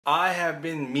I have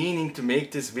been meaning to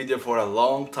make this video for a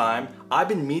long time. I've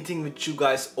been meeting with you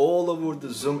guys all over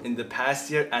the Zoom in the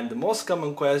past year, and the most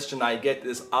common question I get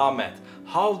is, Ahmet,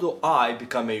 how do I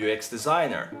become a UX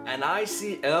designer? And I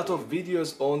see a lot of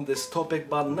videos on this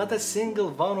topic, but not a single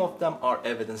one of them are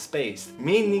evidence-based.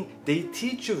 Meaning they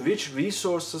teach you which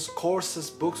resources,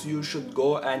 courses, books you should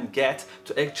go and get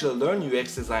to actually learn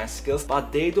UX design skills,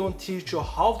 but they don't teach you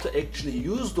how to actually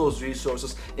use those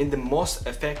resources in the most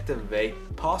effective way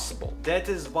possible. That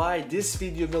is why this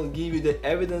video will give you the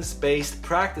evidence-based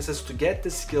practices to get the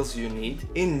skills you need,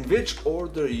 in which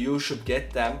order you should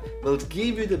get them, will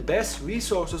give you the best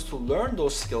resources to learn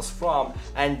those skills from,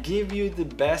 and give you the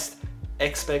best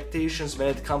expectations when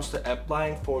it comes to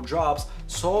applying for jobs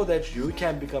so that you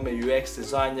can become a UX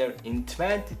designer in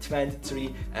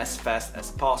 2023 as fast as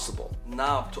possible.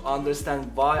 Now, to understand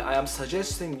why I am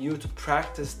suggesting you to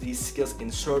practice these skills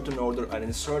in certain order and in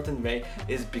a certain way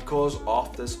is because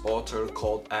of this author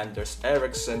called Anders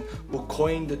Ericsson, who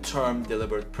coined the term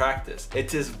deliberate practice.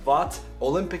 It is what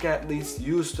Olympic athletes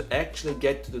use to actually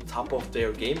get to the top of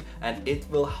their game, and it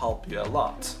will help you a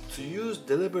lot. To use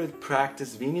deliberate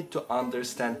practice, we need to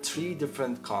understand three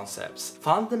different concepts.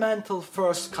 Fundamental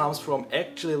first comes from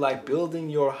actually like building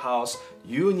your house.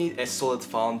 You need a solid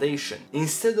foundation.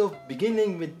 Instead of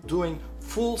beginning with doing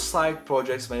full side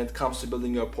projects when it comes to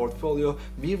building your portfolio,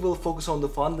 we will focus on the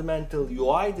fundamental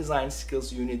UI design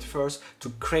skills you need first to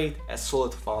create a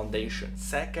solid foundation.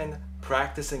 Second,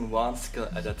 practicing one skill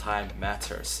at a time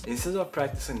matters. Instead of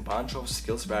practicing a bunch of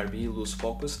skills where we lose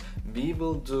focus, we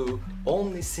will do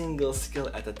only single skill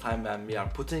at a time when we are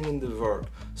putting in the work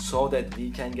so that we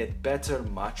can get better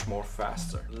much more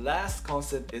faster. Last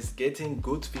concept is getting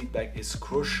good feedback is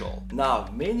crucial. Now,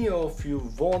 many of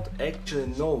you won't actually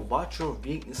know what your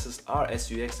weaknesses are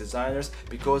as UX designers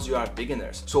because you are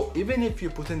beginners. So even if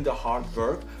you put in the hard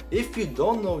work, if you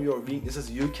don't know your weaknesses,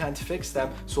 you can't fix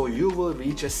them, so you will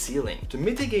reach a ceiling. To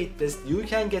mitigate this, you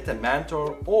can get a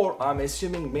mentor, or I'm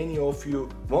assuming many of you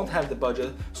won't have the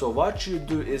budget, so what you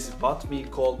do is what we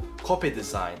call copy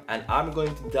design, and I'm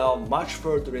going to delve much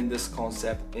further in this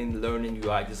concept in learning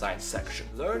UI design section.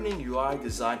 Learning UI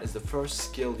design is the first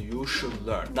skill you should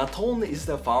learn. Not only is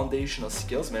the foundational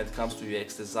skills when it comes to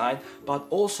UX design, but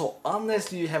also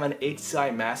unless you have an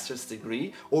HCI master's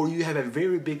degree or you have a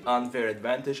very big unfair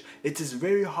advantage, it is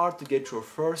very hard to get your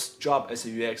first job as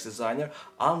a UX designer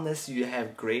unless you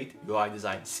have great UI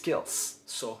design skills.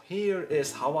 So here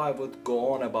is how I would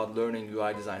go on about learning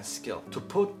UI design skill. To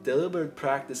put deliberate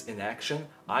practice in action,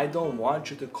 I don't want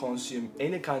you to consume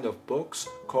any kind of books,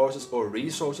 courses or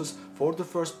resources for the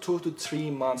first 2 to 3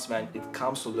 months when it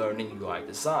comes to learning UI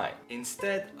design.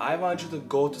 Instead, I want you to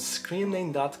go to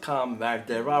screenlane.com where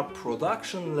there are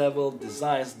production level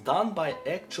designs done by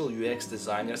actual UX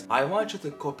designers. I want you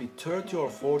to copy 30 or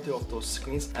 40 of those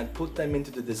screens and put them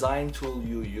into the design tool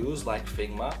you use like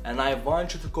Figma, and I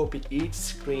want you to copy each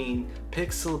screen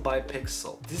pixel by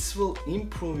pixel. This will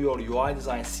improve your UI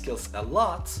design skills a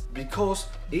lot because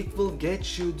it will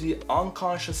get you the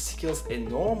unconscious skills a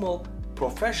normal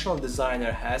professional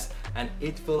designer has, and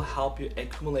it will help you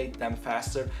accumulate them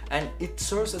faster, and it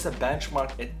serves as a benchmark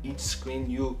at each screen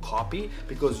you copy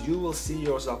because you will see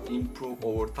yourself improve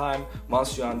over time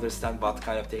once you understand what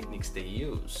kind of techniques they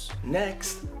use.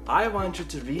 Next, I want you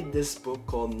to read this book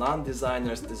called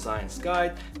Non-Designer's Design's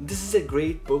Guide. This is a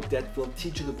great book that will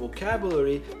teach you the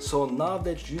vocabulary, so now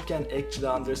that you can actually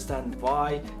understand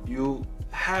why you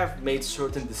have made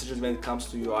certain decisions when it comes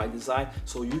to UI design,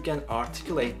 so you can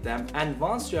articulate them. And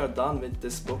once you are done with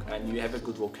this book and you have a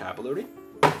good vocabulary,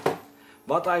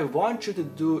 what I want you to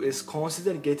do is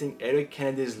consider getting Eric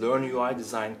Kennedy's Learn UI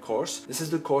Design course. This is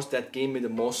the course that gave me the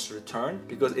most return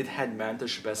because it had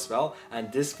mentorship as well,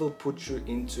 and this will put you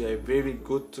into a very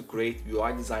good to great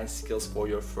UI design skills for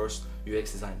your first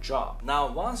UX design job.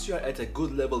 Now, once you are at a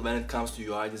good level when it comes to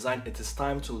UI design, it is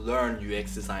time to learn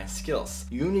UX design skills.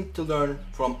 You need to learn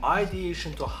from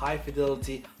ideation to high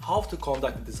fidelity how to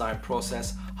conduct the design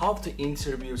process, how to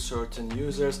interview certain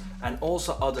users, and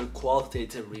also other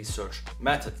qualitative research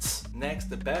methods. Next,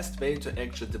 the best way to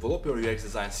actually develop your UX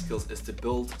design skills is to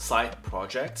build side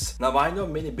projects. Now, I know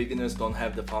many beginners don't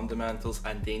have the fundamentals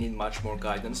and they need much more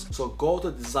guidance, so go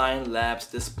to Design Labs.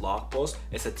 This blog post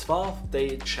is a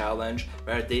 12-day challenge challenge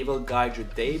where they will guide you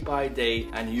day by day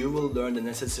and you will learn the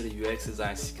necessary UX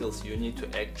design skills you need to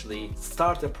actually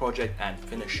start a project and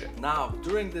finish it. Now,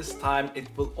 during this time, it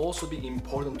will also be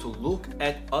important to look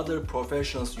at other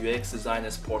professionals' UX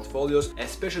designers' portfolios,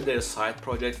 especially their side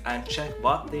projects, and check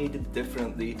what they did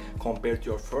differently compared to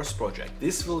your first project.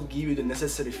 This will give you the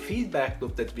necessary feedback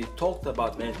loop that we talked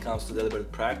about when it comes to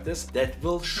deliberate practice that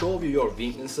will show you your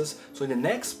weaknesses, so in the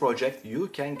next project you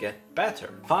can get better.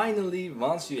 Finally,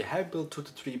 once you have built 2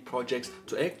 to 3 projects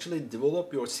to actually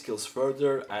develop your skills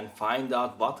further and find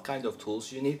out what kind of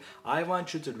tools you need, I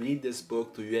want you to read this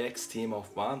book, The UX Team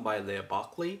of One by Leah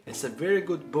Buckley. It's a very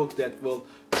good book that will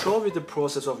show you the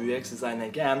process of UX design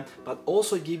again, but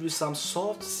also give you some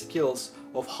soft skills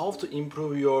of how to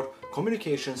improve your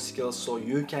communication skills so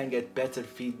you can get better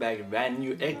feedback when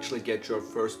you actually get your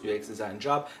first UX design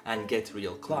job and get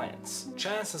real clients.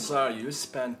 Chances are you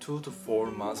spend 2 to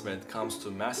 4 months when it comes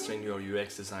to mastering your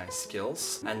UX design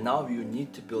skills, and now you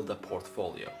need to build a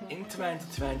portfolio. In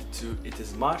 2022, it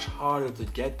is much harder to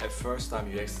get a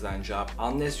first-time UX design job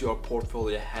unless your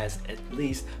portfolio has at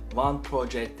least one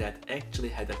project that actually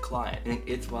had a client and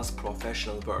it was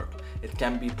professional work. It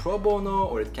can be pro bono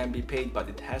or it can be paid, but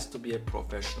it has to be a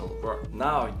professional work.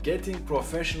 Now, getting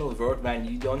professional work when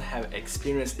you don't have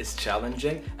experience is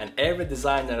challenging, and every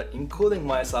designer, including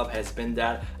myself, has been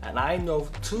there, and I know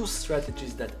 2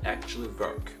 strategies that actually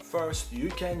work. First, you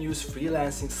can use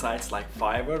freelancing sites like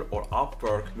Fiverr or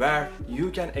Upwork where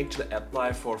you can actually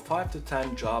apply for 5 to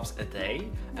 10 jobs a day,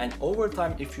 and over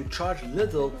time, if you charge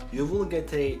little, you will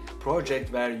get a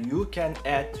project where you can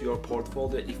add to your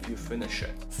portfolio if you finish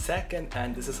it. Second,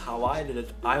 and this is how I did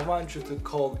it, I want you to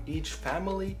call each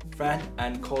family, friend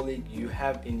and colleague you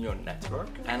have in your network,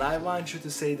 and I want you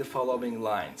to say the following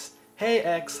lines. Hey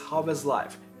X, how is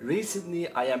life? Recently,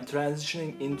 I am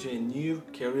transitioning into a new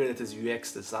career that is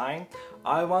UX design.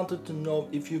 I wanted to know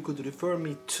if you could refer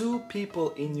me 2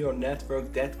 people in your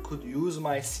network that could use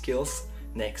my skills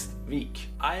next week.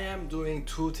 I am doing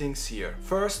 2 things here.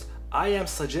 First, I am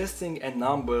suggesting a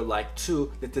number like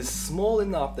 2 that is small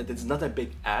enough that it's not a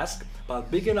big ask, but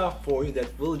big enough for you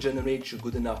that will generate you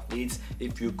good enough leads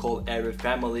if you call every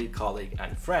family, colleague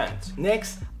and friend.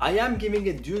 Next, I am giving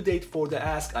a due date for the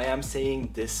ask. I am saying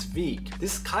this week.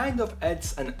 This kind of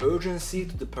adds an urgency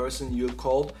to the person you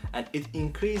called, and it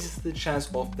increases the chance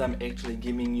of them actually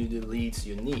giving you the leads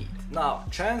you need. Now,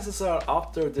 chances are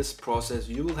after this process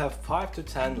you will have 5 to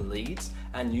 10 leads,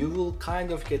 and you will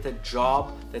kind of get a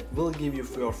job that will give you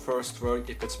for your first work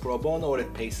if it's pro bono or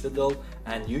it pays little,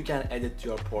 and you can add it to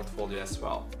your portfolio as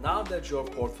well. Now that your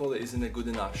portfolio is in a good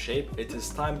enough shape, it is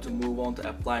time to move on to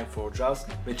applying for jobs,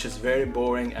 which is very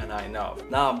boring, and I know.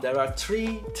 Now, there are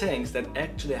 3 things that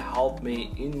actually helped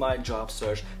me in my job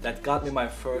search that got me my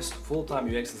first full-time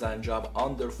UX design job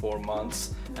under 4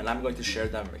 months, and I'm going to share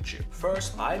them with you.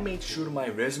 First, I made sure my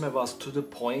resume was to the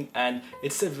point, and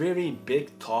it's a very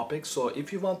big topic, so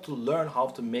if you want to learn how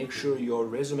to make sure your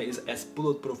resume is as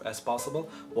bulletproof as possible,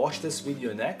 watch this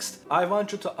video next. I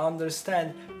want you to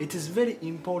understand it is very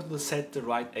important to set the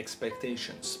right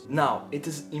expectations. Now, it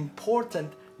is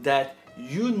important that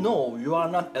you know you are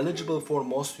not eligible for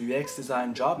most UX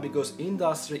design job because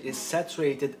industry is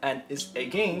saturated and is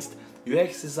against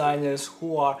UX designers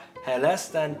who have less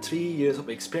than 3 years of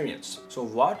experience. So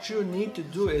what you need to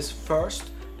do is first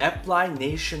apply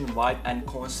nationwide and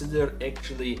consider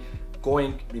actually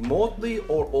going remotely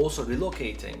or also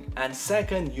relocating. And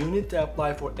second, you need to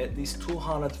apply for at least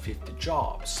 250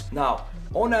 jobs. Now,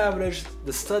 on average,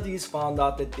 the studies found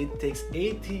out that it takes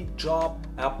 80 job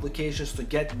applications to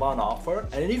get 1 offer.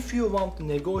 And if you want to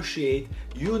negotiate,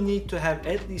 you need to have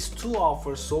at least 2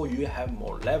 offers so you have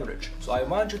more leverage. So I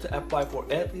want you to apply for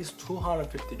at least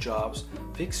 250 jobs,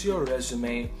 fix your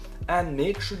resume, and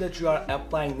make sure that you are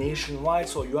applying nationwide,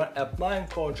 so you are applying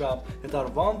for jobs that are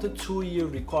 1 to 2 year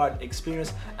required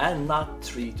experience and not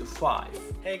 3 to 5.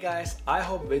 Hey guys, I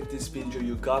hope with this video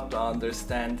you got to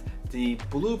understand the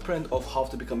blueprint of how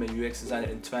to become a UX designer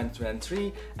in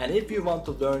 2023, and if you want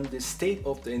to learn the state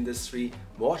of the industry,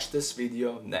 watch this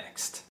video next.